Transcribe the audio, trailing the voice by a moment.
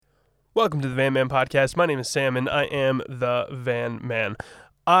Welcome to the Van Man Podcast. My name is Sam, and I am the Van Man.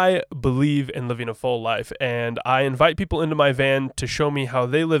 I believe in living a full life, and I invite people into my van to show me how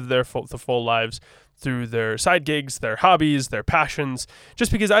they live the full lives through their side gigs, their hobbies, their passions,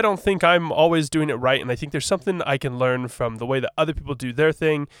 just because I don't think I'm always doing it right, and I think there's something I can learn from the way that other people do their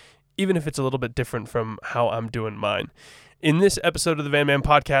thing, even if it's a little bit different from how I'm doing mine. In this episode of the Van Man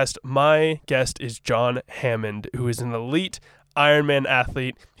Podcast, my guest is Jon Hammond, who is an elite Ironman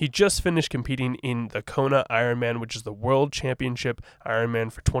athlete. He just finished competing in the Kona Ironman, which is the World Championship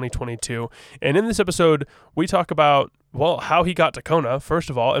Ironman for 2022. And in this episode, we talk about, well, how he got to Kona, first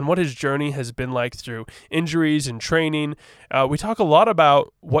of all, and what his journey has been like through injuries and training. We talk a lot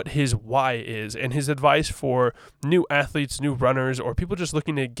about what his why is and his advice for new athletes, new runners, or people just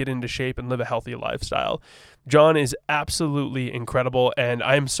looking to get into shape and live a healthy lifestyle. Jon is absolutely incredible, and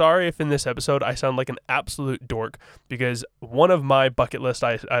I'm sorry if in this episode I sound like an absolute dork, because one of my bucket list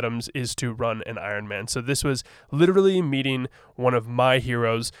items is to run an Ironman. So this was literally meeting one of my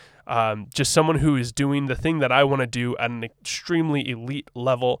heroes, just someone who is doing the thing that I want to do at an extremely elite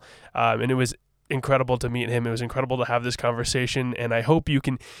level, and it was incredible to meet him. It was incredible to have this conversation, and I hope you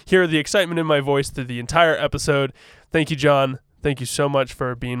can hear the excitement in my voice through the entire episode. Thank you, Jon. Thank you so much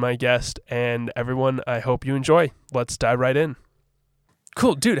for being my guest, and everyone, I hope you enjoy. Let's dive right in.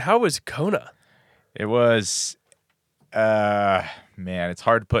 Cool. Dude, how was Kona? It was, man, it's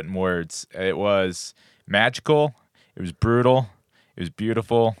hard to put in words. It was magical. It was brutal. It was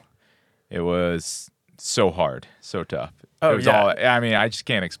beautiful. It was so hard, so tough. Oh, it was yeah. I just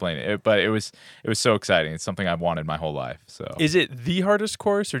can't explain it. But it was so exciting. It's something I've wanted my whole life. So Is it the hardest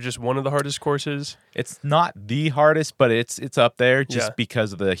course or just one of the hardest courses? it's not the hardest, but it's up there just Yeah.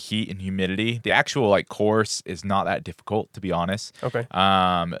 because of the heat and humidity. The actual course is not that difficult, to be honest. Okay.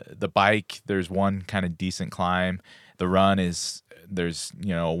 The bike, there's one kind of decent climb. The run there's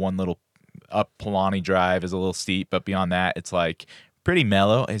one little up Palani Drive is a little steep, but beyond that, it's pretty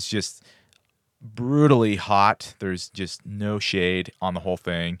mellow. It's just brutally hot. There's just no shade on the whole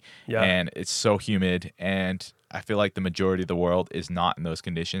thing. Yeah. And it's so humid, and I feel like the majority of the world is not in those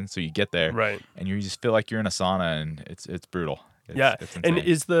conditions. So you get there, Right. and you just feel like you're in a sauna, and it's brutal. It's And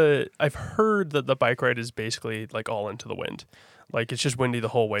insane. I've heard that the bike ride is basically all into the wind. It's just windy the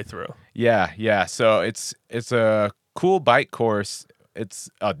whole way through. Yeah. So it's a cool bike course. It's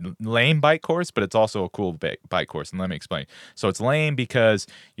a lame bike course, but it's also a cool bike course. And let me explain. So it's lame because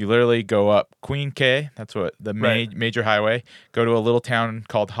you literally go up Queen K. That's what the Right. major highway. Go to a little town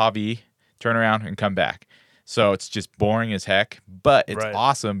called Javi, turn around and come back. So it's just boring as heck, but it's Right.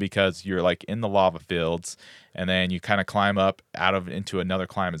 awesome because you're in the lava fields, and then you kind of climb up into another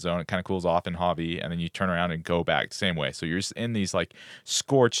climate zone. It kind of cools off in Javi, and then you turn around and go back the same way. So you're just in these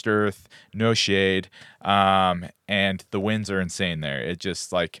scorched earth, no shade, and the winds are insane there. It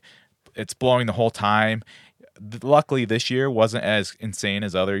just it's blowing the whole time. Luckily, this year wasn't as insane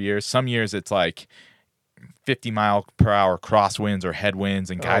as other years. Some years it's 50-mile-per-hour crosswinds or headwinds,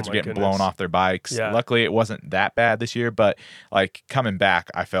 and guys Oh are my getting goodness. blown off their bikes. Yeah. Luckily, it wasn't that bad this year, but coming back,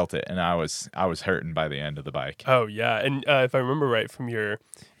 I felt it, and I was hurting by the end of the bike. Oh, yeah. And if I remember right from your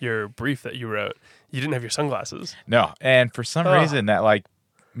brief that you wrote, you didn't have your sunglasses. No, and for some reason that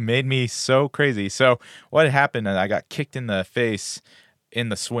made me so crazy. So what had happened, and I got kicked in the face in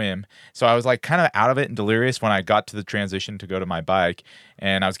the swim. So I was kind of out of it and delirious when I got to the transition to go to my bike,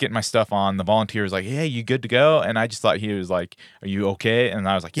 and I was getting my stuff on. The volunteer was like, "Hey, you good to go?" And I just thought he was like, "Are you okay?" And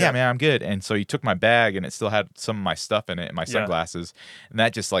I was like, "Yeah, man, I'm good." And so he took my bag, and it still had some of my stuff in it, and my sunglasses, and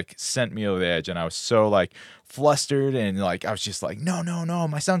that just sent me over the edge. And I was so flustered, and I was just no,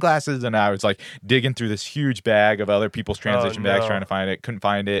 my sunglasses. And I was digging through this huge bag of other people's transition bags trying to find it. Couldn't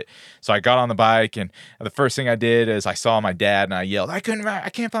find it. So I got on the bike, and the first thing I did is I saw my dad, and I yelled, I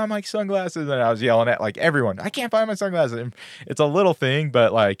can't find my sunglasses. And I was yelling at everyone, I can't find my sunglasses. And it's a little thing,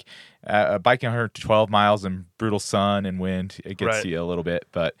 but biking 112 miles in brutal sun and wind, it gets Right. to you a little bit,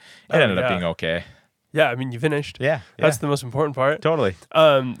 but it ended up being okay. Yeah, I mean, you finished. Yeah. That's the most important part. Totally.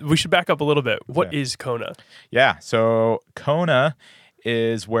 We should back up a little bit. What is Kona? Yeah, so Kona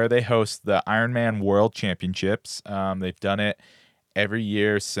is where they host the Ironman World Championships. They've done it every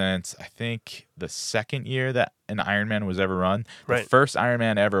year since, I think, the second year that an Ironman was ever run. Right. The first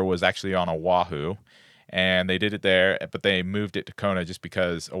Ironman ever was actually on Oahu, and they did it there, but they moved it to Kona just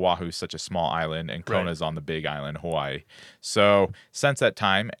because Oahu is such a small island, and Kona's on the big island, Hawaii. So since that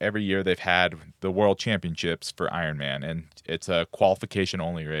time, every year they've had the World Championships for Ironman, and it's a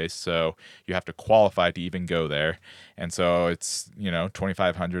qualification-only race, so you have to qualify to even go there. And so it's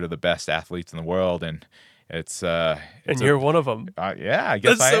 2,500 of the best athletes in the world, and And you're one of them. Yeah, I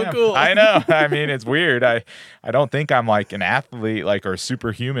guess That's I so am. cool. I know. I mean, it's weird. I don't think I'm like an athlete, like, or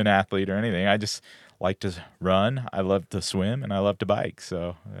superhuman athlete or anything. I just like to run. I love to swim, and I love to bike.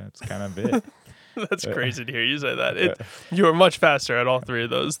 So that's kind of it. That's crazy to hear you say that. You are much faster at all three of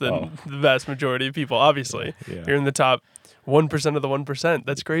those than the vast majority of people. Obviously, Yeah. you're in the top 1% of the 1%.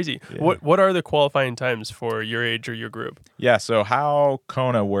 That's crazy. Yeah. What are the qualifying times for your age or your group? Yeah, so how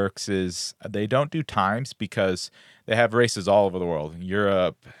Kona works is they don't do times because they have races all over the world.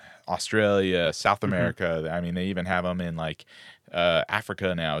 Europe, Australia, South America. I mean, they even have them in like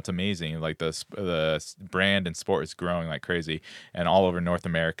Africa now. It's amazing. Like the brand and sport is growing like crazy, and all over North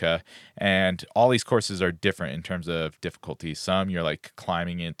America. And all these courses are different in terms of difficulty. Some you're like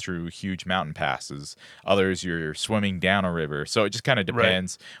climbing it through huge mountain passes. Others you're swimming down a river. So it just kind of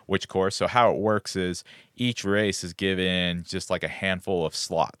depends which course. So how it works is each race is given just like a handful of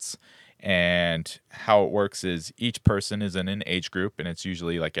slots. And how it works is each person is in an age group, and it's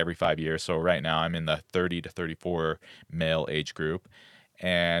usually like every 5 years. So right now I'm in the 30 to 34 male age group,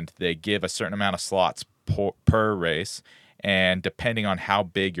 and they give a certain amount of slots per race. And depending on how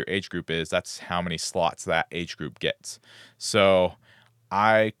big your age group is, that's how many slots that age group gets. So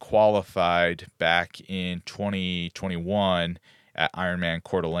I qualified back in 2021 at Ironman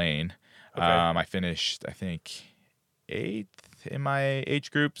Coeur d'Alene. Okay. I finished, I think, 8th in my age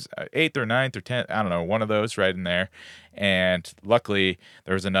groups, 8th or 9th or 10th, I don't know, one of those right in there. And luckily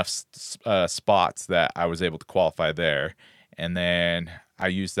there was enough spots that I was able to qualify there. And then I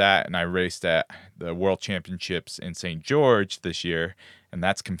used that and I raced at the World Championships in St. George this year. And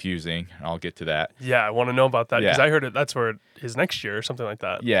that's confusing. I'll get to that. Yeah, I want to know about that because Yeah. I heard that's where it is next year or something like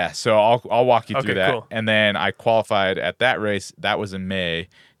that. Yeah, so I'll walk you through that. Cool. And then I qualified at that race. That was in May,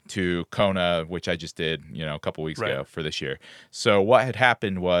 to Kona, which I just did, a couple weeks ago for this year. So what had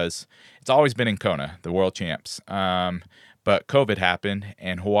happened was, it's always been in Kona, the World Champs. But COVID happened,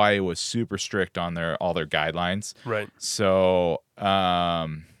 and Hawaii was super strict on all their guidelines. Right. So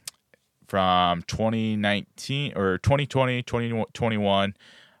from 2019 or 2020, 2021,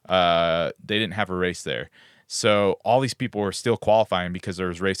 they didn't have a race there. So all these people were still qualifying because there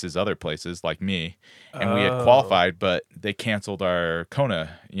was races other places like me, and we had qualified, but they canceled our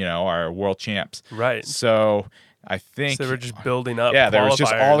Kona, our world champs. Right. So I think they were just building up. Yeah, there was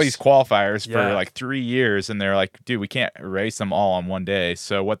just all these qualifiers for Yeah. like 3 years, and they're like, dude, we can't race them all on one day.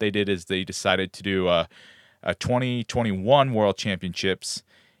 So what they did is they decided to do a 2021 World Championships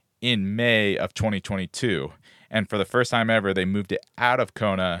in May of 2022, and for the first time ever, they moved it out of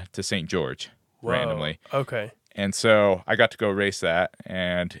Kona to St. George. Randomly. Okay. And so I got to go race that,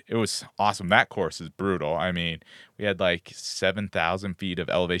 and it was awesome. That course is brutal. I mean, we had like 7,000 feet of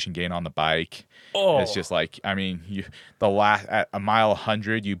elevation gain on the bike. Oh. It's just like, I mean, at a mile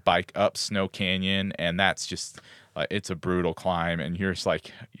 100, you bike up Snow Canyon, and that's just, it's a brutal climb. And you're just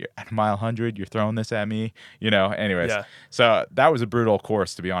like, you're at a mile 100, you're throwing this at me, anyways. Yeah. So that was a brutal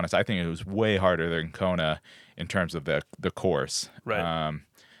course, to be honest. I think it was way harder than Kona in terms of the course. Right.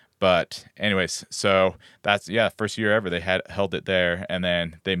 But anyways, so that's, first year ever they had held it there, and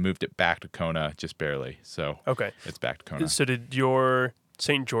then they moved it back to Kona just barely. So it's back to Kona. So did your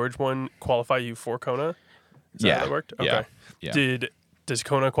St. George one qualify you for Kona? Is that how that worked? Okay. Yeah. Does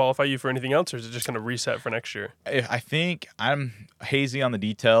Kona qualify you for anything else, or is it just going to reset for next year? I think I'm hazy on the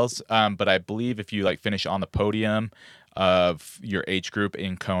details, but I believe if you finish on the podium of your age group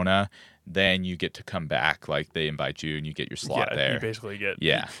in Kona, then you get to come back. Like, they invite you and you get your slot there. You basically get.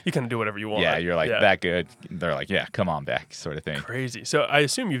 Yeah. You kind of do whatever you want. Yeah, you're that good. They're like, yeah, come on back, sort of thing. Crazy. So I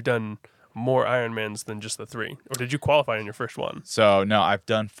assume you've done more Ironmans than just the 3, or did you qualify in your first one? So no, I've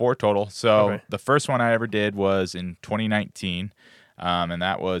done 4 total. So the first one I ever did was in 2019, and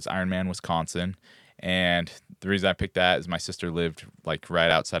that was Ironman Wisconsin. And the reason I picked that is my sister lived right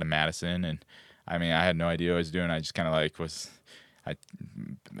outside of Madison, and I mean, I had no idea what I was doing. I just kind of I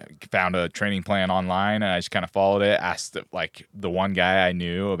found a training plan online, and I just kind of followed it. Asked the one guy I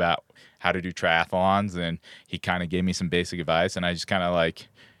knew about how to do triathlons, and he kind of gave me some basic advice, and I just kind of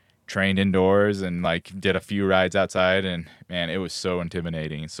trained indoors and did a few rides outside, and man, it was so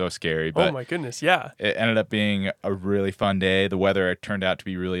intimidating, so scary. But oh my goodness, yeah. It ended up being a really fun day. The weather turned out to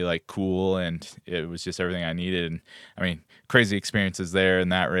be really cool, and it was just everything I needed. And I mean, crazy experiences there in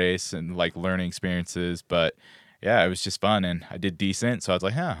that race, and learning experiences, but yeah, it was just fun, and I did decent. So I was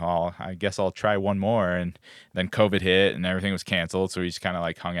like, I guess I'll try one more. And then COVID hit, and everything was canceled, so we just kind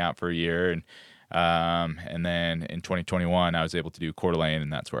of hung out for a year. And And then in 2021, I was able to do Coeur d'Alene,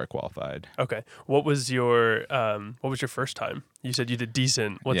 and that's where I qualified. Okay. What was your first time? You said you did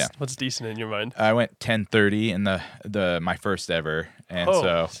decent. What's decent in your mind? I went 10:30 in my first ever, and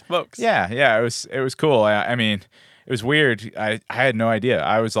so smokes. Yeah, it was cool. I mean, it was weird. I had no idea.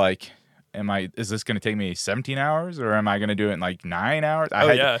 I was like, is this going to take me 17 hours or am I going to do it in like 9 hours?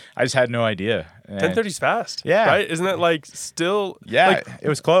 I just had no idea. 10:30 is fast. Yeah. Right? Isn't that like still? Yeah, like, it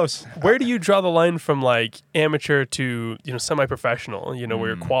was close. Where do you draw the line from like amateur to, semi-professional, where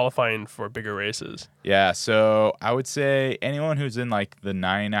you're qualifying for bigger races? Yeah. So I would say anyone who's in like the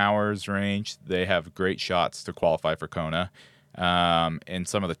 9 hours range, they have great shots to qualify for Kona. In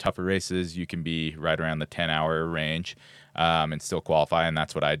some of the tougher races, you can be right around the 10-hour range. And still qualify, and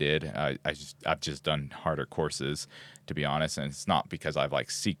that's what I did. I've just done harder courses, to be honest, and it's not because I've like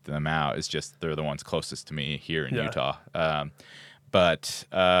seeked them out. It's just they're the ones closest to me here in Utah.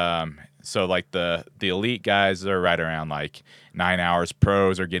 So like the elite guys are right around like 9 hours.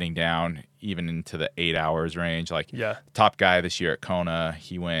 Pros are getting down even into the 8 hours range. Like top guy this year at Kona,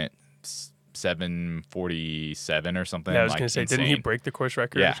 he went 7:47 or something. Yeah, I was gonna say, didn't he break the course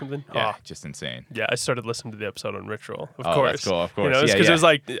record or something? Yeah, just insane. Yeah, I started listening to the episode on Ritual. Of course, that's cool. Of course, because it was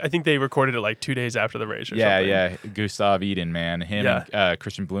like I think they recorded it like 2 days after the race. Or something. Yeah. Gustav Eden, man, him and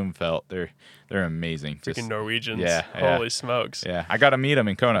Christian Blumenfeld, they're amazing. Freaking Norwegians. Yeah, holy smokes. Yeah, I got to meet them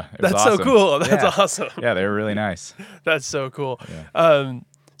in Kona. That's awesome. so cool. That's awesome. Yeah, they were really nice. That's so cool. Yeah.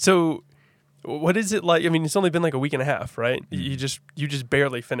 So. What is it like? I mean, it's only been like a week and a half, right? You just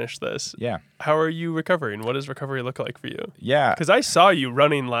barely finished this. Yeah. How are you recovering? What does recovery look like for you? Yeah. Because I saw you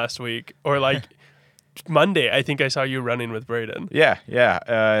running last week, or like Monday, I think I saw you running with Braden. Yeah.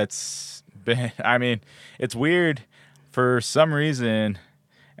 It's been, I mean, it's weird for some reason.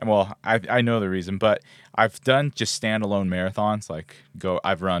 And well, I know the reason, but I've done just standalone marathons.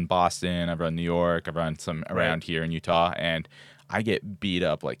 I've run Boston, I've run New York, I've run some around here in Utah, and I get beat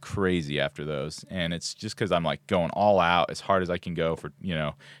up like crazy after those, and it's just because I'm like going all out as hard as I can go for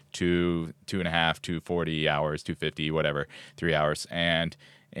 2.5, 240 hours, 250, whatever, 3 hours. And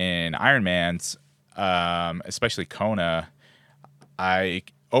in Ironmans, especially Kona, I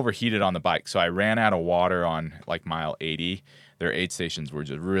overheated on the bike, so I ran out of water on like mile 80. Their aid stations were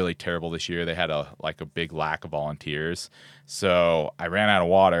just really terrible this year. They had a big lack of volunteers, so I ran out of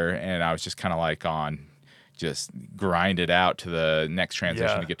water, and I was just kind of like just grind it out to the next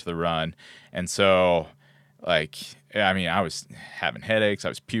transition to get to the run. And so I was having headaches. I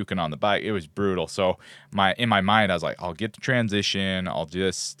was puking on the bike. It was brutal. So in my mind, I was like, I'll get the transition. I'll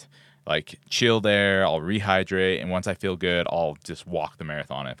just like chill there. I'll rehydrate. And once I feel good, I'll just walk the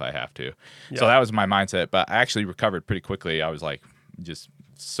marathon if I have to. Yeah. So that was my mindset, but I actually recovered pretty quickly. I was like, just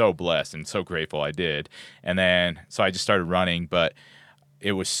so blessed and so grateful I did. And then, so I just started running, but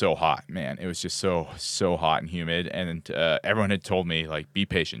it was so hot, man. It was just so hot and humid. And everyone had told me, like, be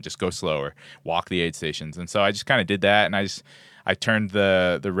patient, just go slower, walk the aid stations. And so I just kind of did that. And I turned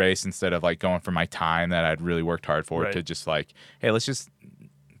the race, instead of like going for my time that I'd really worked hard for, to just like, hey, let's just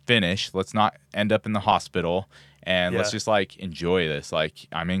finish. Let's not end up in the hospital. And let's just like enjoy this. Like,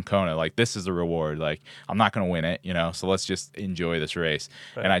 I'm in Kona. Like, this is the reward. Like, I'm not going to win it, so let's just enjoy this race.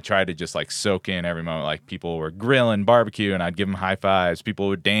 Right. And I tried to just like soak in every moment. Like, people were grilling barbecue and I'd give them high fives. People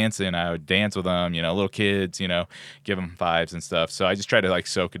were dancing. I would dance with them, little kids, give them fives and stuff. So I just tried to like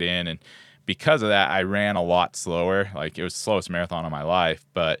soak it in. And because of that, I ran a lot slower. Like, it was the slowest marathon of my life.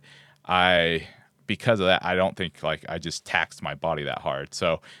 But because of that, I don't think like I just taxed my body that hard.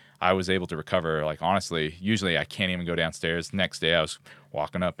 So I was able to recover. Like, honestly, usually I can't even go downstairs. Next day I was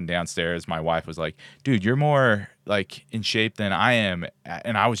walking up and downstairs. My wife was like, dude, you're more like in shape than I am.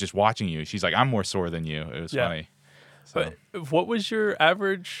 And I was just watching you. She's like, I'm more sore than you. It was funny. So. But what was your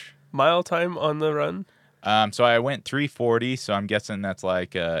average mile time on the run? So I went 3:40. So I'm guessing that's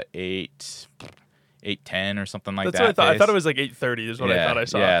like 8:10 or something like that. That's what I thought. I thought it was like 8:30 is what I thought I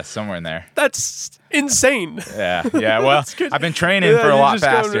saw. Yeah, somewhere in there. That's insane. Yeah. Well, I've been training for a lot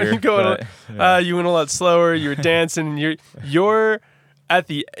faster. You went a lot slower. You were dancing. Your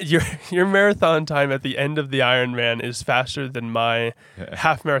marathon time at the end of the Ironman is faster than my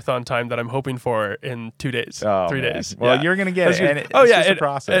half marathon time that I'm hoping for in 2 days, 3 days. Well, you're gonna get it. And it's just a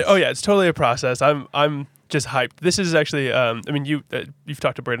process. It's totally a process. I'm just hyped. This is actually, you've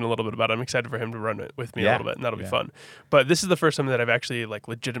talked to Braden a little bit about it. I'm excited for him to run it with me a little bit, and that'll be fun. But this is the first time that I've actually like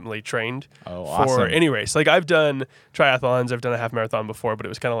legitimately trained for any race. Like, I've done triathlons, I've done a half marathon before, but it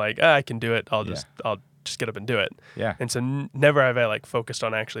was kind of like, I can do it. I'll just get up and do it. Yeah. And so never have I like focused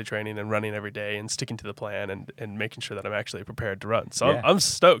on actually training and running every day and sticking to the plan and making sure that I'm actually prepared to run. So I'm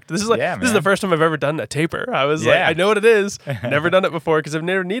stoked. This is this is the first time I've ever done a taper. I was like, I know what it is. Never done it before because I've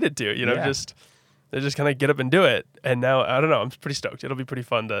never needed to, just. They just kind of get up and do it. And now, I don't know, I'm pretty stoked. It'll be pretty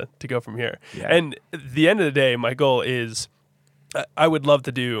fun to go from here. Yeah. And at the end of the day, my goal is I would love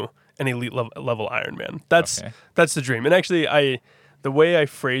to do an elite level Ironman. That's the dream. And actually, the way I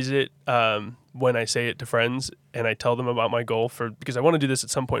phrase it when I say it to friends and I tell them about my goal because I want to do this at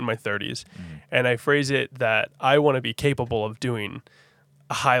some point in my 30s, and I phrase it that I want to be capable of doing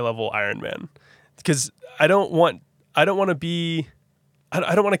a high level Ironman, because I don't want to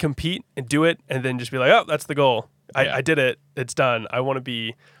compete and do it and then just be like, oh, that's the goal. I did it. It's done. I want to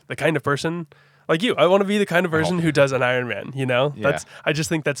be the kind of person like you. I want to be the kind of person who does an Ironman, you know? Yeah. I just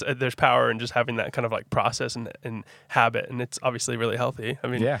think there's power in just having that kind of like process and habit. And it's obviously really healthy. I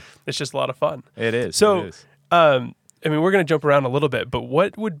mean, it's just a lot of fun. It is. So, it is. I mean, we're going to jump around a little bit, but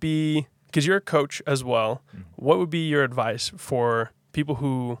what would be, because you're a coach as well, what would be your advice for people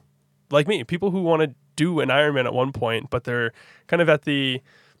who, like me, people who want to do an Ironman at one point, but they're kind of at the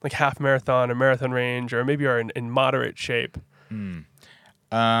like half marathon or marathon range, or maybe are in moderate shape?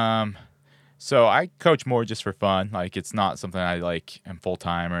 So I coach more just for fun. Like, it's not something I like am full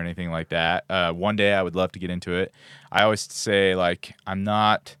time or anything like that. One day I would love to get into it. I always say, like, I'm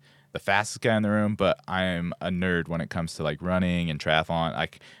not the fastest guy in the room, but I'm a nerd when it comes to like running and triathlon.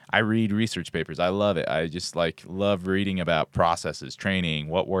 Like, I read research papers. I love it. I just like love reading about processes, training,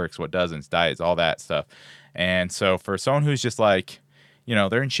 what works, what doesn't, diets, all that stuff. And so for someone who's just like, you know,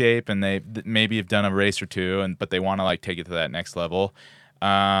 they're in shape and they maybe have done a race or two, but they want to like take it to that next level.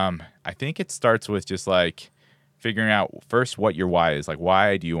 I think it starts with just like figuring out first what your why is. Like,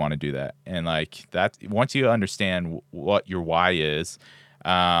 why do you want to do that? And like that, once you understand what your why is,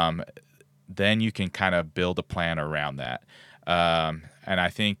 then you can kind of build a plan around that. And I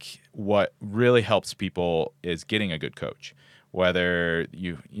think what really helps people is getting a good coach, whether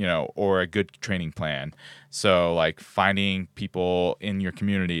you know, or a good training plan. So like finding people in your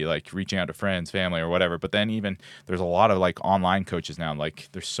community, like reaching out to friends, family, or whatever. But then even there's a lot of like online coaches now. Like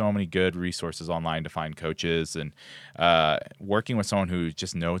there's so many good resources online to find coaches, and working with someone who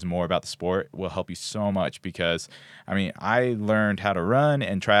just knows more about the sport will help you so much. Because I mean, I learned how to run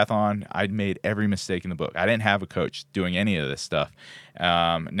and triathlon. I made every mistake in the book. I didn't have a coach doing any of this stuff.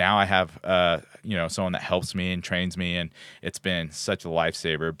 Now I have you know, someone that helps me and trains me, and it's been such a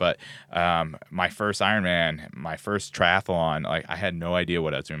lifesaver. But my first Ironman, my first triathlon, like I had no idea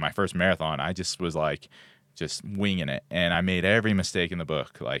what I was doing. My first marathon, I just was like just winging it, and I made every mistake in the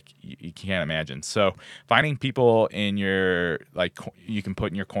book, like you can't imagine. So finding people in your, like, you can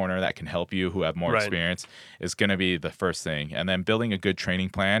put in your corner that can help you, who have more experience, is going to be the first thing. And then building a good training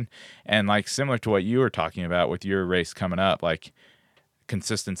plan, and like similar to what you were talking about with your race coming up, like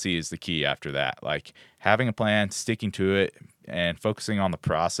consistency is the key after that. Like having a plan, sticking to it, and focusing on the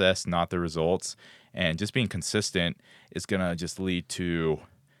process, not the results, and just being consistent is going to just lead to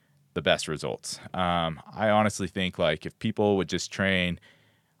the best results. I honestly think like if people would just train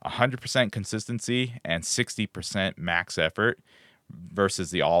 100% consistency and 60% max effort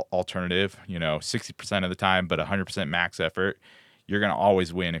versus the alternative, you know, 60% of the time, but 100% max effort, you're going to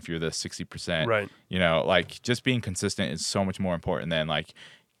always win if you're the 60%. Right. You know, like just being consistent is so much more important than like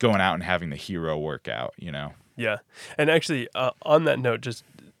going out and having the hero workout, you know? Yeah. And actually, on that note,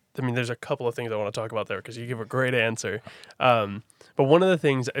 I mean, there's a couple of things I want to talk about there because you give a great answer. But one of the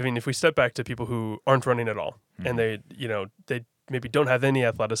things, I mean, if we step back to people who aren't running at all, and they maybe don't have any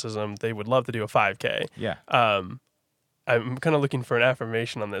athleticism, they would love to do a 5K. Yeah. I'm kind of looking for an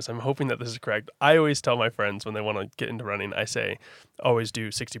affirmation on this. I'm hoping that this is correct. I always tell my friends when they want to get into running, I say, always do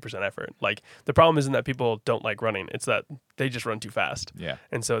 60% effort. Like, the problem isn't that people don't like running. It's that they just run too fast. Yeah.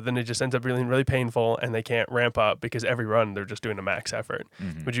 And so then it just ends up being really painful, and they can't ramp up because every run they're just doing a max effort.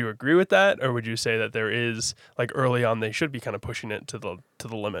 Mm-hmm. Would you agree with that? Or would you say that there is, like, early on, they should be kind of pushing it to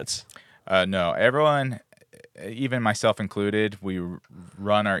the limits? No, everyone, even myself included, we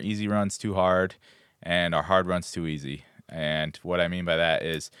run our easy runs too hard and our hard runs too easy. And what I mean by that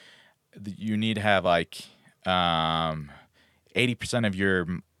is you need to have like 80% of your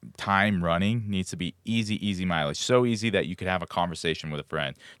time running needs to be easy mileage. So easy that you could have a conversation with a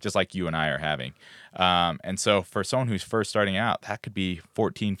friend, just like you and I are having. And so for someone who's first starting out, that could be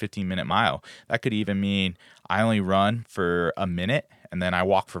 14, 15-minute mile. That could even mean I only run for a minute, and then I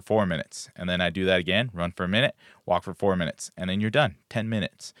walk for 4 minutes. And then I do that again, run for a minute, walk for 4 minutes, and then you're done, 10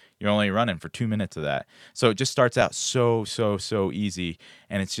 minutes. You're only running for 2 minutes of that. So it just starts out so easy,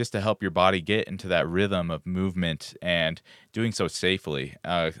 and it's just to help your body get into that rhythm of movement and doing so safely.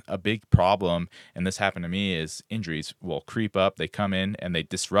 A big problem, and this happened to me, is injuries will creep up. They come in, and they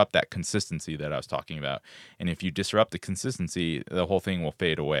disrupt that consistency that I was talking about. And if you disrupt the consistency, the whole thing will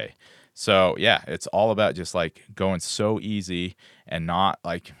fade away. So yeah, it's all about just like going so easy and not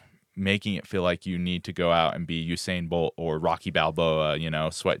like making it feel like you need to go out and be Usain Bolt or Rocky Balboa,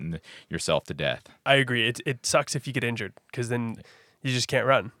 sweating yourself to death. I agree. It sucks if you get injured because then you just can't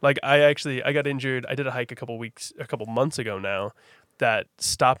run. Like I got injured. I did a hike a couple months ago now that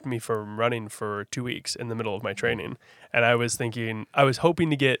stopped me from running for 2 weeks in the middle of my training. And I was hoping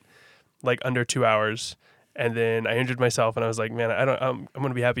to get like under 2 hours. And then I injured myself, and I was like, man, I'm going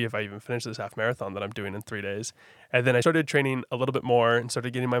to be happy if I even finish this half marathon that I'm doing in 3 days. And then I started training a little bit more and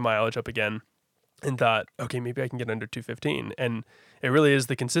started getting my mileage up again and thought, okay, maybe I can get under 215. And it really is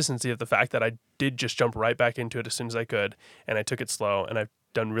the consistency of the fact that I did just jump right back into it as soon as I could, and I took it slow, and I've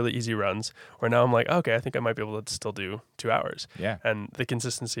done really easy runs where now I'm like, okay, I think I might be able to still do 2 hours. Yeah. And the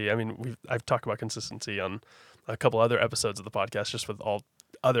consistency, I mean, I've talked about consistency on a couple other episodes of the podcast just with all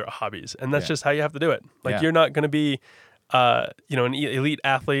other hobbies, and that's just how you have to do it. Like you're not going to be an elite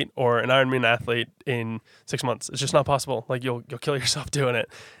athlete or an Ironman athlete in 6 months. It's just not possible. Like you'll kill yourself doing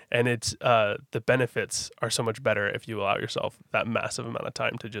it, and it's the benefits are so much better if you allow yourself that massive amount of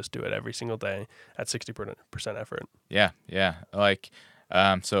time to just do it every single day at 60% effort. Yeah like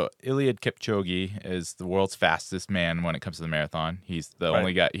so Eliud Kipchoge is the world's fastest man when it comes to the marathon. He's the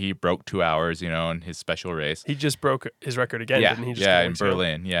only guy. He broke 2 hours, in his special race. He just broke his record again, didn't he? In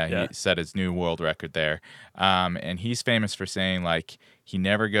Berlin. He set his new world record there. And he's famous for saying, like, he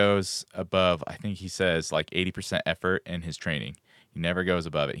never goes above, I think he says, like 80% effort in his training. He never goes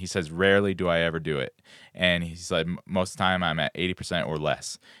above it. He says, rarely do I ever do it. And he said, most of the time I'm at 80% or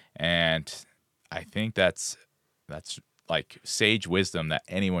less. And I think that's like sage wisdom that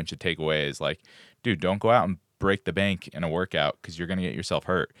anyone should take away is like, dude, don't go out and break the bank in a workout because you're going to get yourself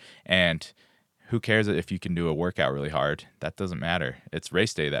hurt. And who cares if you can do a workout really hard? That doesn't matter. It's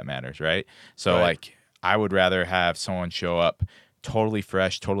race day that matters, right? So like I would rather have someone show up totally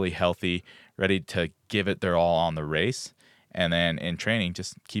fresh, totally healthy, ready to give it their all on the race. And then in training,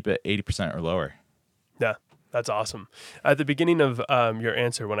 just keep it 80% or lower. Yeah. That's awesome. At the beginning of your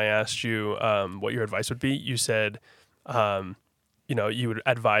answer, when I asked you what your advice would be, you said, you would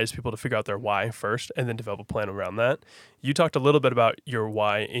advise people to figure out their why first and then develop a plan around that. You talked a little bit about your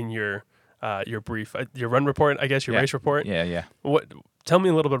why in your brief, your run report, I guess, your race report. Yeah. Tell me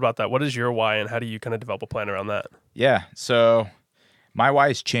a little bit about that. What is your why and how do you kind of develop a plan around that? Yeah. So my why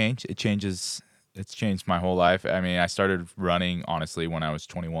has changed. It's changed my whole life. I mean, I started running, honestly, when I was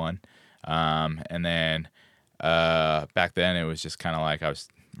 21. And then back then it was just kind of like I was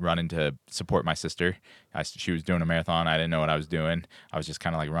running to support my sister. She was doing a marathon. I didn't know what I was doing. I was just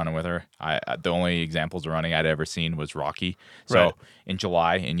kind of like running with her. The only examples of running I'd ever seen was Rocky. So in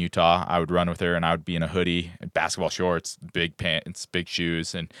July in Utah, I would run with her and I would be in a hoodie, basketball shorts, big pants, big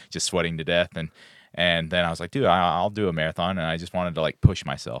shoes, and just sweating to death. And then I was like, dude, I'll do a marathon. And I just wanted to like push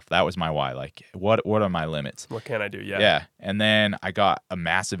myself. That was my why. Like, what are my limits? What can I do? Yeah. Yeah. And then I got a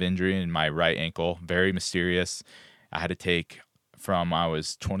massive injury in my right ankle, very mysterious. I had to take from I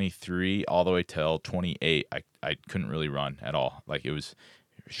was 23 all the way till 28. I couldn't really run at all. Like it was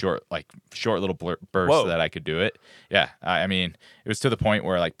short little bursts that I could do it. Yeah. I mean, it was to the point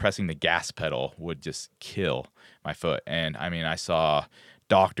where like pressing the gas pedal would just kill my foot. And I mean, I saw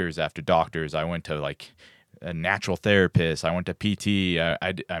doctors after doctors. I went to like a natural therapist. I went to PT.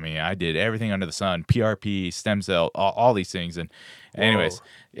 I did everything under the sun, PRP, stem cell, all these things. And anyways,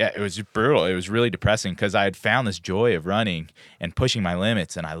 yeah, it was brutal. It was really depressing because I had found this joy of running and pushing my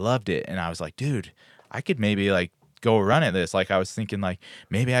limits and I loved it. And I was like, dude, I could maybe like go run at this. Like I was thinking like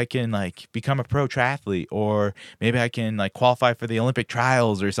maybe I can like become a pro triathlete or maybe I can like qualify for the Olympic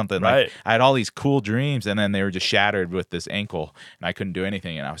trials or something. Right. Like I had all these cool dreams and then they were just shattered with this ankle and I couldn't do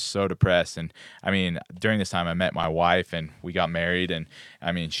anything and I was so depressed. And I mean, during this time I met my wife and we got married and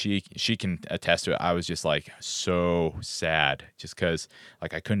I mean, she can attest to it. I was just like so sad just because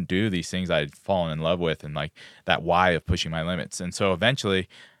like I couldn't do these things I'd fallen in love with and like that why of pushing my limits. And so eventually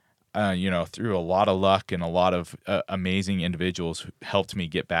through a lot of luck and a lot of amazing individuals who helped me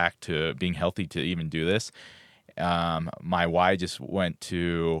get back to being healthy to even do this. My why just went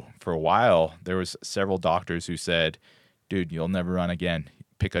to, for a while, there was several doctors who said, dude, you'll never run again.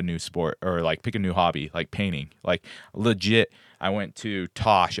 Pick a new sport or like pick a new hobby, like painting. Like legit, I went to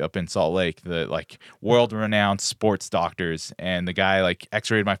Tosh up in Salt Lake, the like world-renowned sports doctors. And the guy like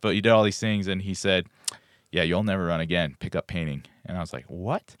x-rayed my foot. He did all these things. And he said, yeah, you'll never run again. Pick up painting. And I was like,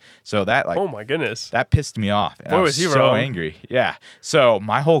 what? So that like, oh my goodness, that pissed me off. And boy, I was he so wrong. angry. Yeah. So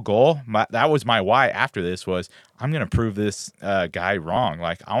my whole goal, that was my why after this was I'm going to prove this guy wrong.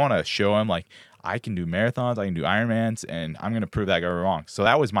 Like I want to show him like I can do marathons, I can do Ironmans, and I'm going to prove that guy wrong. So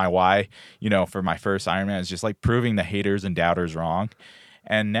that was my why, for my first Ironman is just like proving the haters and doubters wrong.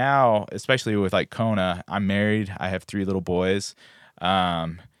 And now, especially with like Kona, I'm married. I have 3 little boys.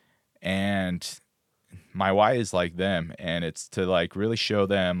 And my why is like them, and it's to like really show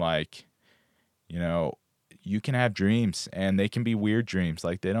them like, you know, you can have dreams and they can be weird dreams.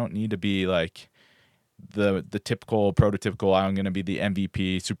 Like they don't need to be like the typical prototypical I'm going to be the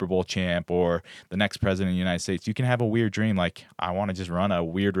MVP, Super Bowl champ, or the next president of the United States. You can have a weird dream like I want to just run a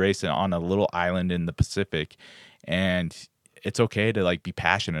weird race on a little island in the Pacific, and it's okay to like be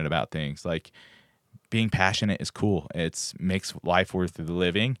passionate about things. Like being passionate is cool. It's makes life worth the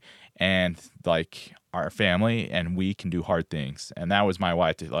living, and like our family and we can do hard things. And that was my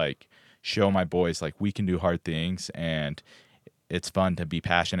why, to like show my boys like we can do hard things, and it's fun to be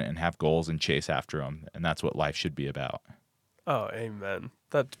passionate and have goals and chase after them. And that's what life should be about. Oh, amen.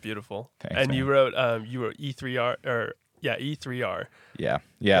 That's beautiful. Thanks, And man. you wrote E3R, or yeah, E3R.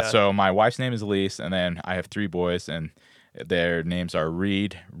 Yeah. So my wife's name is Elise, and then I have 3 boys, and their names are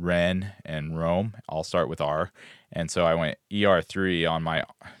Reed, Ren, and Rome. All start with R. And so I went ER3 on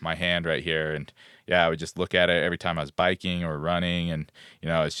my hand right here. And yeah, I would just look at it every time I was biking or running. And, you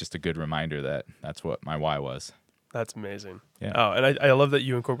know, it's just a good reminder that that's what my why was. That's amazing. Yeah. Oh, and I love that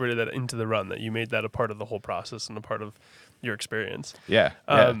you incorporated that into the run, that you made that a part of the whole process and a part of your experience. Yeah.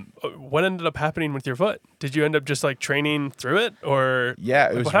 What ended up happening with your foot? Did you end up just like training through it, or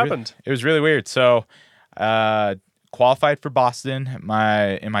what happened? It was really weird. So, qualified for Boston in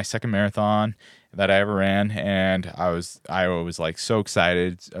my second marathon that I ever ran, and I was like so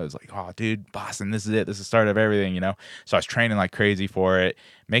excited. I was like, oh dude, Boston, this is it. This is the start of everything, you know? So I was training like crazy for it,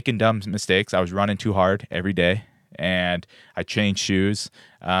 making dumb mistakes. I was running too hard every day, and I changed shoes.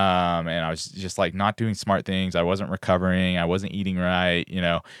 And I was just like not doing smart things. I wasn't recovering. I wasn't eating right, you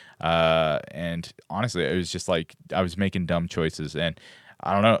know? And honestly, it was just like I was making dumb choices, and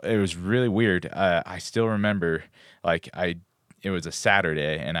I don't know. It was really weird. I still remember, like, it was a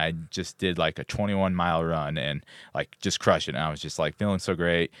Saturday, and I just did like a 21-mile run and like just crushed it. And I was just like feeling so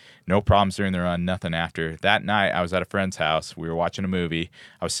great. No problems during the run, nothing after. That night, I was at a friend's house. We were watching a movie.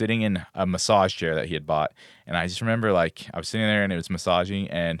 I was sitting in a massage chair that he had bought. And I just remember like I was sitting there and it was massaging,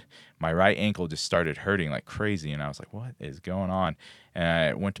 and my right ankle just started hurting like crazy. And I was like, what is going on? And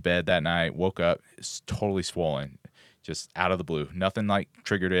I went to bed that night, woke up, it's totally swollen, just out of the blue. Nothing like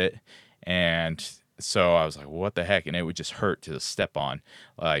triggered it. And so I was like, what the heck? And it would just hurt to step on.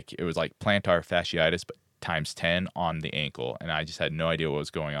 Like it was like plantar fasciitis, but times 10 on the ankle. And I just had no idea what was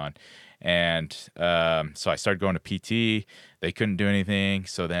going on. And so I started going to PT. They couldn't do anything.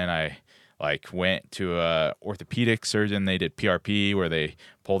 So then I like went to a orthopedic surgeon. They did PRP, where they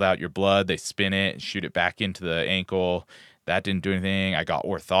pulled out your blood, they spin it, shoot it back into the ankle. That didn't do anything. I got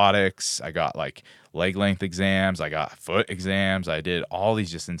orthotics. I got like leg length exams. I got foot exams. I did all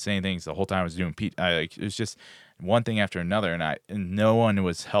these just insane things the whole time I was doing it was just one thing after another, and no one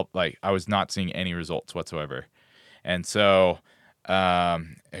was helped. Like I was not seeing any results whatsoever. And so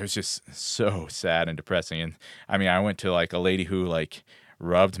it was just so sad and depressing. And I mean, I went to like a lady who like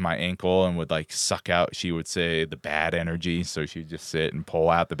rubbed my ankle and would like suck out, she would say, the bad energy. So she'd just sit and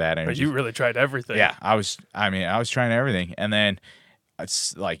pull out the bad energy. But you really tried everything. Yeah, I was trying everything. And then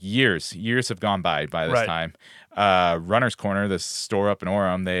it's like years have gone by this Right. time. Runner's Corner, this store up in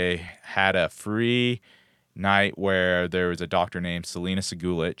Orem, they had a free night where there was a doctor named Selena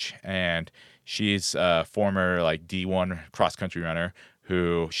Segulich, and she's a former like D1 cross country runner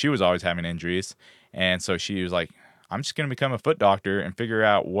who she was always having injuries. And so she was like, I'm just going to become a foot doctor and figure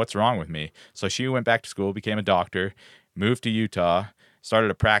out what's wrong with me. So she went back to school, became a doctor, moved to Utah,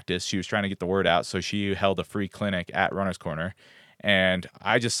 started a practice. She was trying to get the word out. So she held a free clinic at Runner's Corner. And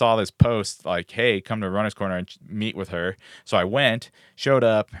I just saw this post like, hey, come to Runner's Corner and meet with her. So I went, showed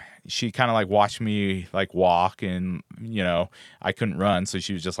up. She kind of like watched me like walk, and, you know, I couldn't run. So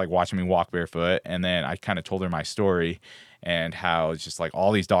she was just like watching me walk barefoot. And then I kind of told her my story and how it's just like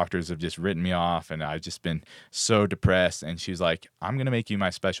all these doctors have just written me off, and I've just been so depressed. And she's like, I'm going to make you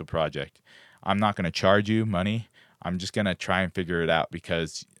my special project. I'm not going to charge you money. I'm just going to try and figure it out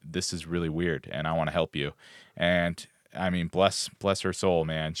because this is really weird and I want to help you. And I mean, bless her soul,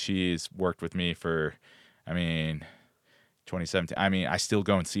 man. She's worked with me for, 2017. I mean, I still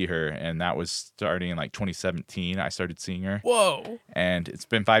go and see her, and that was starting in like 2017. I started seeing her. Whoa. And it's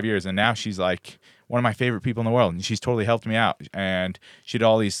been 5 years, and now she's like one of my favorite people in the world, and she's totally helped me out. And she did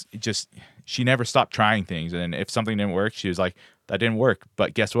all these, she never stopped trying things. And if something didn't work, she was like, that didn't work,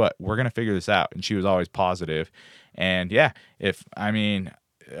 but guess what? We're going to figure this out. And she was always positive. And yeah,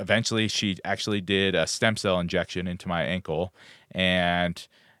 eventually she actually did a stem cell injection into my ankle. And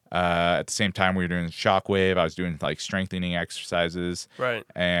at the same time we were doing shockwave, I was doing like strengthening exercises. Right.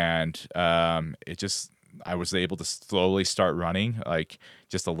 And I was able to slowly start running, like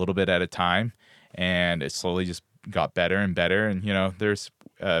just a little bit at a time. And it slowly just got better and better. And, you know,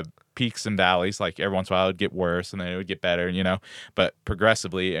 peaks and valleys. Like every once in a while it would get worse and then it would get better, but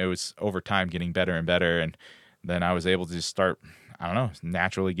progressively it was over time getting better and better. And then I was able to just start, I don't know,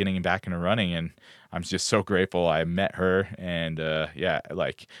 naturally getting back into running. And I'm just so grateful I met her. And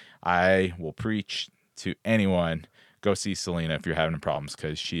like I will preach to anyone, go see Selena if you're having problems,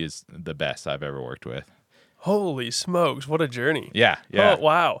 because she is the best I've ever worked with. Holy smokes, what a journey. Yeah. Oh,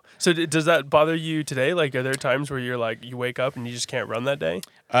 wow. So does that bother you today? Like, are there times where you're like, you wake up and you just can't run that day?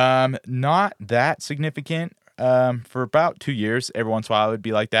 Not that significant. For about 2 years, every once in a while it would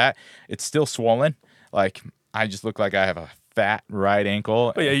be like that. It's still swollen. Like, I just look like I have a fat right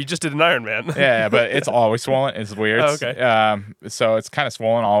ankle. Oh, yeah, you just did an Ironman. Yeah, but it's always swollen. It's weird. Oh, okay. So it's kind of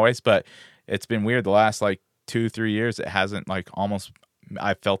swollen always, but it's been weird the last like 2-3 years. It hasn't like almost.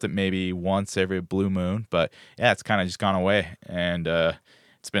 I felt it maybe once every blue moon, but yeah, it's kind of just gone away, and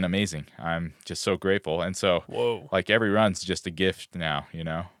it's been amazing. I'm just so grateful, and so Whoa, like every run's just a gift now,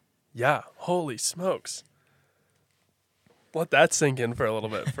 Yeah, holy smokes. Let that sink in for a little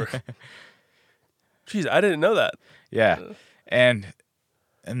bit. Jeez, I didn't know that. Yeah, and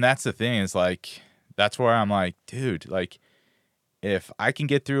that's the thing is like that's where I'm like, dude, like. If I can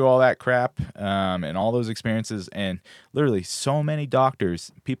get through all that crap and all those experiences, and literally so many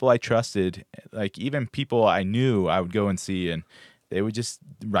doctors, people I trusted, like even people I knew I would go and see, and they would just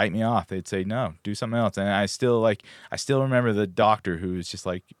write me off. They'd say, no, do something else. And I still remember the doctor who was just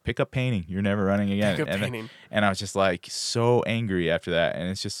like, pick up painting. You're never running again. Pick up painting. And I was just like so angry after that. And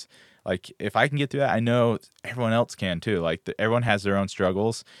it's just like, if I can get through that, I know everyone else can too. Like everyone has their own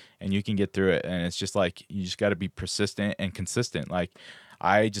struggles and you can get through it. And it's just like, you just got to be persistent and consistent. Like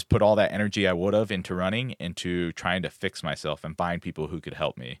I just put all that energy I would have into running, into trying to fix myself and find people who could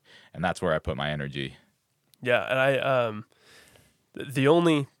help me. And that's where I put my energy. Yeah. And the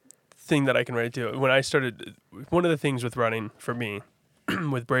only thing that I can relate to when I started, one of the things with running for me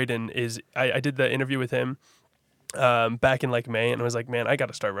with Braden is I did the interview with him back in like May, and I was like, man, I got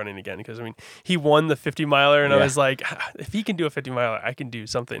to start running again, because I mean, he won the 50 miler, and I was like, if he can do a 50 miler, I can do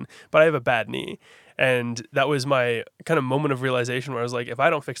something. But I have a bad knee, and that was my kind of moment of realization where I was like, if I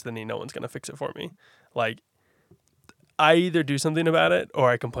don't fix the knee, no one's gonna fix it for me. Like, I either do something about it or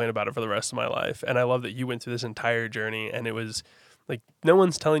I complain about it for the rest of my life. And I love that you went through this entire journey, and it was like no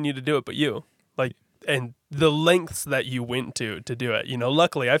one's telling you to do it but you. Like, and the lengths that you went to do it.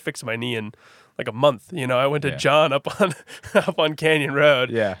 Luckily I fixed my knee in like a month. I went to Jon up on Canyon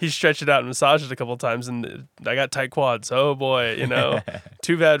Road. Yeah. He stretched it out and massaged it a couple of times, and I got tight quads. Oh boy,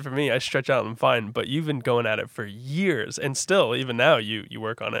 too bad for me. I stretch out and I'm fine. But you've been going at it for years, and still, even now, you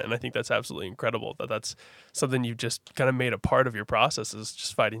work on it. And I think that's absolutely incredible that's something you've just kind of made a part of your process, is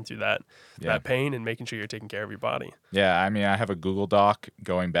just fighting through that pain and making sure you're taking care of your body. Yeah. I mean, I have a Google Doc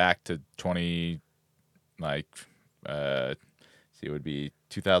going back to it would be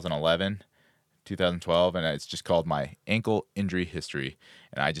 2011. 2012, and it's just called my ankle injury history,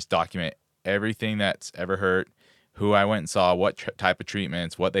 and I just document everything that's ever hurt, who I went and saw, what type of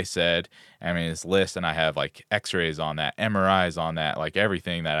treatments, what they said. I mean, this list, and I have like x-rays on that, MRIs on that, like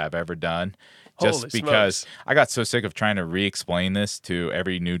everything that I've ever done. Just Holy because smokes. I got so sick of trying to re-explain this to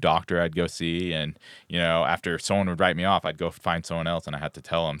every new doctor I'd go see, and after someone would write me off, I'd go find someone else and I had to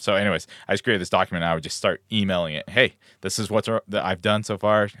tell them. So anyways, I just created this document, and I would just start emailing it. Hey, this is what I've done so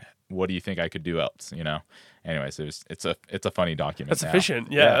far. What do you think I could do else? Anyways, it's a funny document. That's now.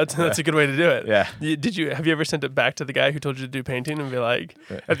 efficient. Yeah, that's a good way to do it. Yeah. Have you ever sent it back to the guy who told you to do painting, and be like,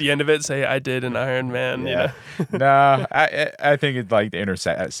 at the end of it, say, I did an Ironman? Yeah. No, I think it's like the inner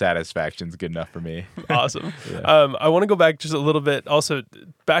satisfaction is good enough for me. Awesome. Yeah. I want to go back just a little bit, also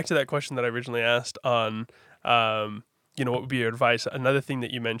back to that question that I originally asked on, what would be your advice? Another thing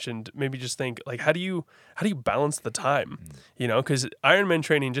that you mentioned, maybe just think like, how do you balance the time? Because Ironman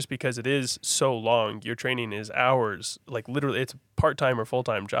training, just because it is so long, your training is hours, like literally it's a part-time or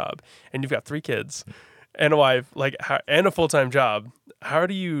full-time job, and you've got 3 kids and a wife, and a full-time job. How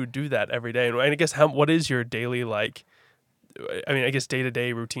do you do that every day? And I guess what is your daily,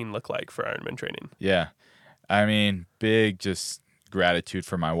 day-to-day routine look like for Ironman training? Yeah. I mean, big just gratitude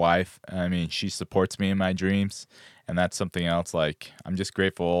for my wife. I mean, she supports me in my dreams. And that's something else. Like, I'm just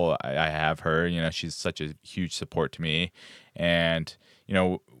grateful I have her. She's such a huge support to me. And,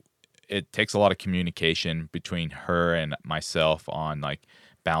 it takes a lot of communication between her and myself on like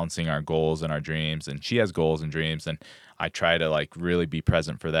balancing our goals and our dreams. And she has goals and dreams, and I try to like really be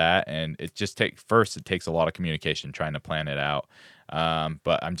present for that. And it just takes a lot of communication trying to plan it out.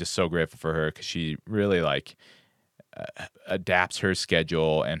 But I'm just so grateful for her, because she really adapts her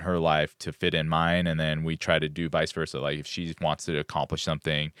schedule and her life to fit in mine, and then we try to do vice versa. Like if she wants to accomplish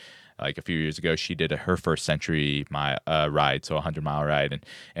something, like a few years ago, she did her first century ride, so 100-mile ride. And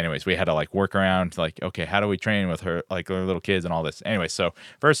anyways, we had to like work around like, okay, how do we train with her, like her little kids and all this. Anyway, so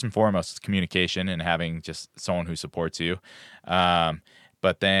first and foremost, it's communication and having just someone who supports you.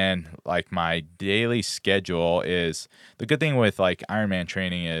 But then like my daily schedule is, the good thing with like Ironman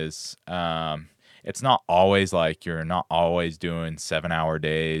training is, it's not always like you're not always doing 7-hour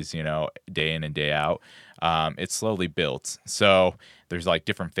days, day in and day out. It's slowly built. So there's like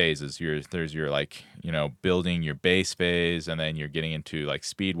different phases. There's your like, building your base phase, and then you're getting into like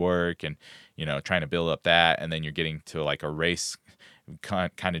speed work and, trying to build up that. And then you're getting to like a race,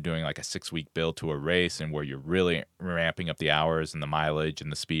 kind of doing like a 6-week build to a race, and where you're really ramping up the hours and the mileage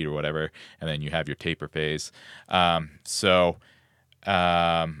and the speed or whatever. And then you have your taper phase.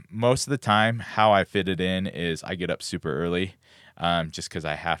 Most of the time how I fit it in is I get up super early, just because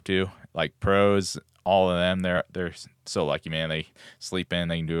I have to. Like pros, all of them, they're so lucky, man. They sleep in,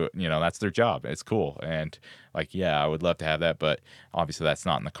 they can do it, that's their job. It's cool. And like, yeah, I would love to have that, but obviously that's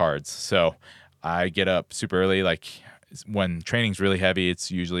not in the cards. So I get up super early. Like when training's really heavy,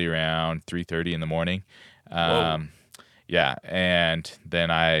 it's usually around 3:30 in the morning. Yeah. And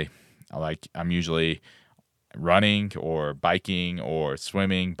then I'm usually running or biking or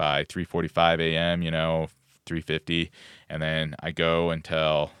swimming by 3:45 a.m., 3:50. And then I go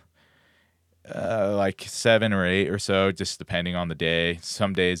until like 7 or 8 or so, just depending on the day.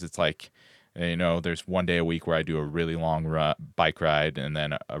 Some days it's like, there's one day a week where I do a really long bike ride and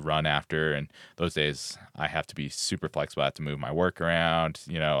then a run after. And those days I have to be super flexible. I have to move my work around.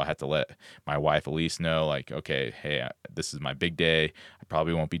 I have to let my wife Elise know, like, okay, hey, this is my big day. I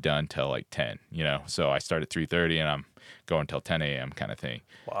probably won't be done till like 10, so I start at 3:30 and I'm going till 10 a.m. kind of thing.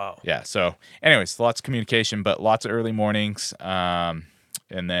 Wow. Yeah. So anyways, lots of communication, but lots of early mornings. And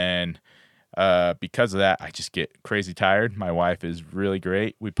then because of that, I just get crazy tired. My wife is really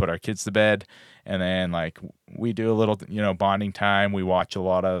great. We put our kids to bed, and then like we do a little, bonding time. We watch a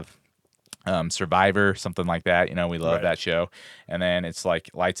lot of Survivor, something like that. We love that show. And then it's like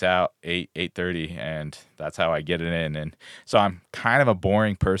lights out 8:30, and that's how I get it in. And so I'm kind of a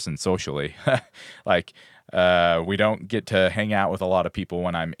boring person socially. Like we don't get to hang out with a lot of people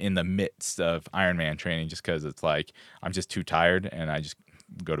when I'm in the midst of Ironman training, just because it's like I'm just too tired and I just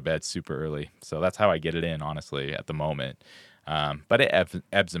go to bed super early. So that's how I get it in, honestly, at the moment. But it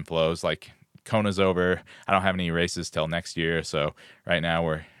ebbs and flows. Like Kona's over. I don't have any races till next year. So right now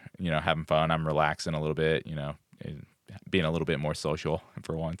we're, having fun. I'm relaxing a little bit, being a little bit more social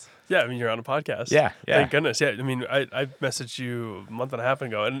for once. Yeah, I mean, you're on a podcast. Yeah. Thank goodness. Yeah, I mean, I messaged you a month and a half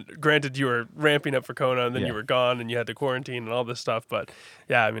ago, and granted, you were ramping up for Kona, and then you were gone, and you had to quarantine and all this stuff. But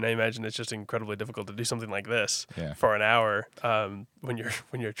yeah, I mean, I imagine it's just incredibly difficult to do something like this for an hour when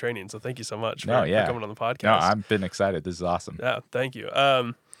you're training. So thank you so much for coming on the podcast. No, I've been excited. This is awesome. Yeah, thank you.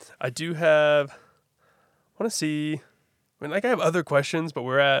 I do want to see. I mean, like I have other questions, but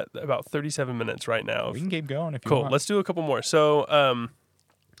we're at about 37 minutes right now. We can keep going if you want. Cool. Let's do a couple more. So,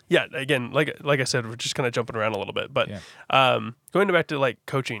 yeah, again, like I said, we're just kind of jumping around a little bit, but going back to like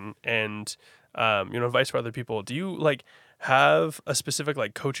coaching and advice for other people. Do you like have a specific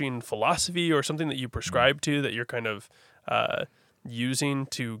like coaching philosophy or something that you prescribe to that you're kind of using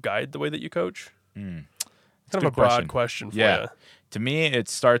to guide the way that you coach? Kind of a broad question for you. To me, it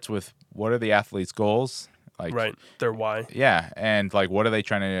starts with what are the athlete's goals? Like, their why. Yeah, and like what are they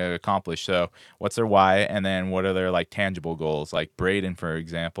trying to accomplish? So what's their why, and then what are their like tangible goals? Like Braden, for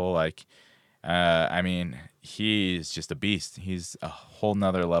example, like I mean, he's just a beast. He's a whole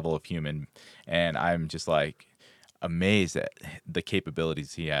nother level of human, and I'm just like amazed at the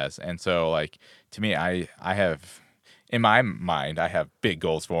capabilities he has. And so like to me, I have, in my mind, I have big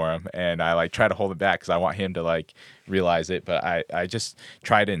goals for him, and I like try to hold it back because I want him to like realize it. But I just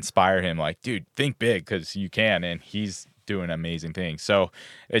try to inspire him, like, dude, think big because you can, and he's doing amazing things. So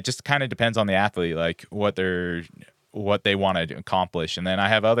it just kind of depends on the athlete, like what they want to accomplish. And then I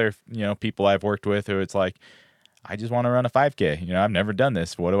have other people I've worked with who it's like, I just want to run a 5K. I've never done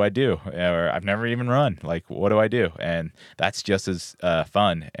this. What do I do? Or I've never even run. Like, what do I do? And that's just as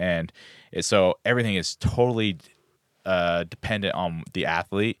fun. And so everything is totally dependent on the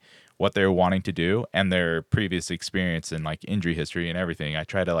athlete, what they're wanting to do, and their previous experience and like injury history and everything. I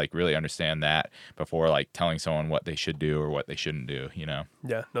try to like really understand that before like telling someone what they should do or what they shouldn't do,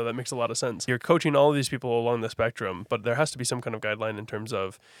 Yeah, no, that makes a lot of sense. You're coaching all of these people along the spectrum, but there has to be some kind of guideline in terms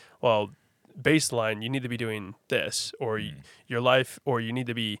of, well, baseline, you need to be doing this, or your life, or you need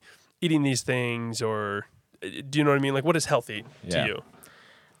to be eating these things, or do you know what I mean? Like, what is healthy to you?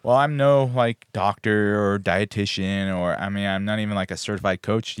 Well, I'm no like doctor or dietitian, or I mean, I'm not even like a certified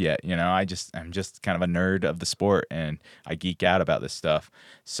coach yet. I'm just kind of a nerd of the sport, and I geek out about this stuff.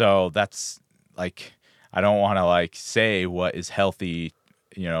 So that's like, I don't want to like say what is healthy,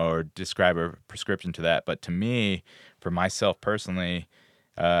 or describe a prescription to that. But to me, for myself personally,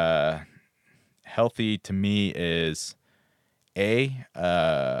 healthy to me is having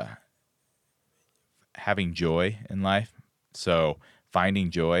joy in life. So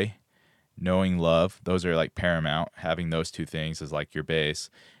finding joy, knowing love, those are like paramount. Having those two things is like your base.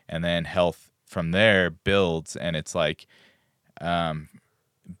 And then health from there builds, and it's like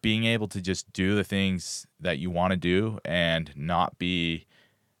being able to just do the things that you want to do and not be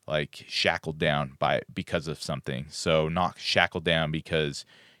like shackled down because of something. So not shackled down because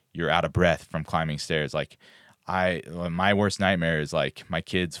you're out of breath from climbing stairs. Like my worst nightmare is like my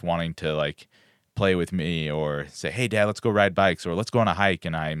kids wanting to like play with me or say, "Hey dad, let's go ride bikes," or "Let's go on a hike."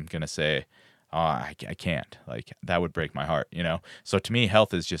 And I'm going to say, "Oh, I can't." Like that would break my heart. So to me,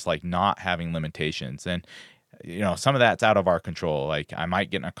 health is just like not having limitations. And some of that's out of our control. Like I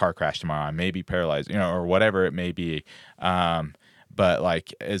might get in a car crash tomorrow. I may be paralyzed, or whatever it may be. But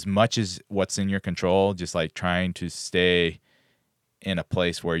like as much as what's in your control, just like trying to stay in a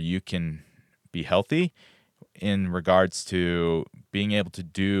place where you can be healthy in regards to being able to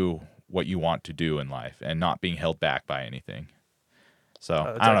do what you want to do in life and not being held back by anything. So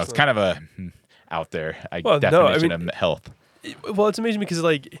I don't know. It's kind of a out there definition of health. Well, it's amazing because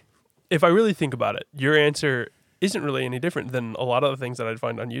like if I really think about it, your answer isn't really any different than a lot of the things that I'd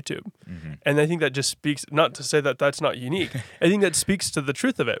find on YouTube. Mm-hmm. And I think that just speaks, not to say that that's not unique. I think that speaks to the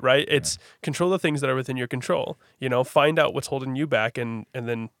truth of it, right? It's control the things that are within your control, find out what's holding you back and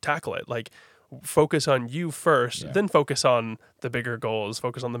then tackle it. Like focus on you first, then focus on the bigger goals,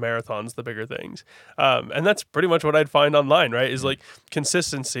 focus on the marathons, the bigger things. And that's pretty much what I'd find online, right? Is like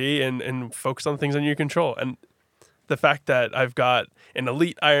consistency and focus on things in your control. And the fact that I've got an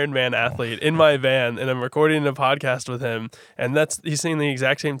elite Ironman athlete in my van and I'm recording a podcast with him and he's saying the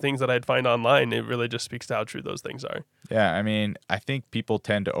exact same things that I'd find online, it really just speaks to how true those things are. Yeah, I mean, I think people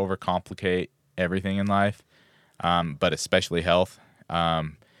tend to overcomplicate everything in life, but especially health.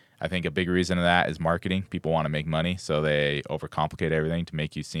 I think a big reason of that is marketing. People want to make money, so they overcomplicate everything to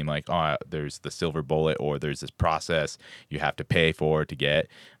make you seem like, oh, there's the silver bullet or there's this process you have to pay for to get.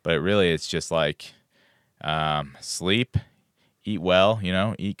 But really, it's just like sleep, eat well,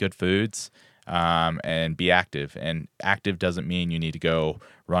 eat good foods, and be active. And active doesn't mean you need to go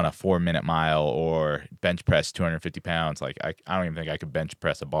run a 4-minute mile or bench press 250 pounds. Like I don't even think I could bench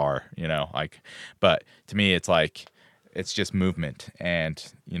press a bar, but to me, it's like, it's just movement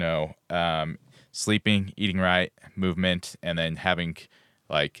and, sleeping, eating right, movement, and then having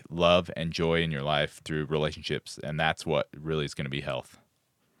like love and joy in your life through relationships. And that's what really is going to be health.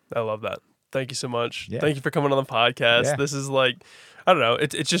 I love that. Thank you so much. Yeah. Thank you for coming on the podcast. Yeah. This is like, I don't know,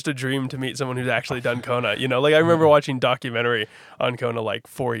 it's just a dream to meet someone who's actually done Kona. Like I remember watching documentary on Kona like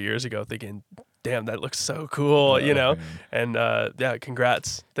 4 years ago thinking, damn, that looks so cool, And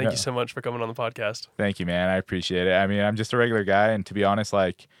congrats. Thank you so much for coming on the podcast. Thank you, man. I appreciate it. I mean, I'm just a regular guy, and to be honest,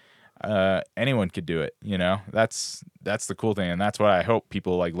 like anyone could do it. That's the cool thing, and that's what I hope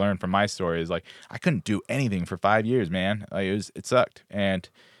people like learn from my story is like I couldn't do anything for 5 years, man. Like it sucked, and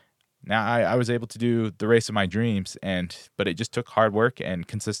now I was able to do the race of my dreams, but it just took hard work and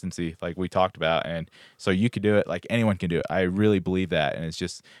consistency, like we talked about. And so you could do it, like anyone can do it. I really believe that, and it's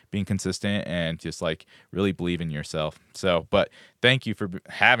just being consistent and just like really believe in yourself. So, but thank you for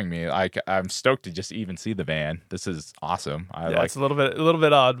having me. Like I'm stoked to just even see the van. This is awesome. It's a little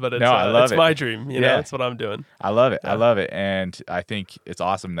bit odd, but it's my dream. That's what I'm doing. I love it. Yeah. I love it, and I think it's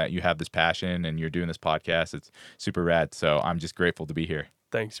awesome that you have this passion and you're doing this podcast. It's super rad. So I'm just grateful to be here.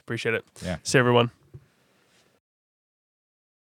 Thanks. Appreciate it. Yeah. See everyone.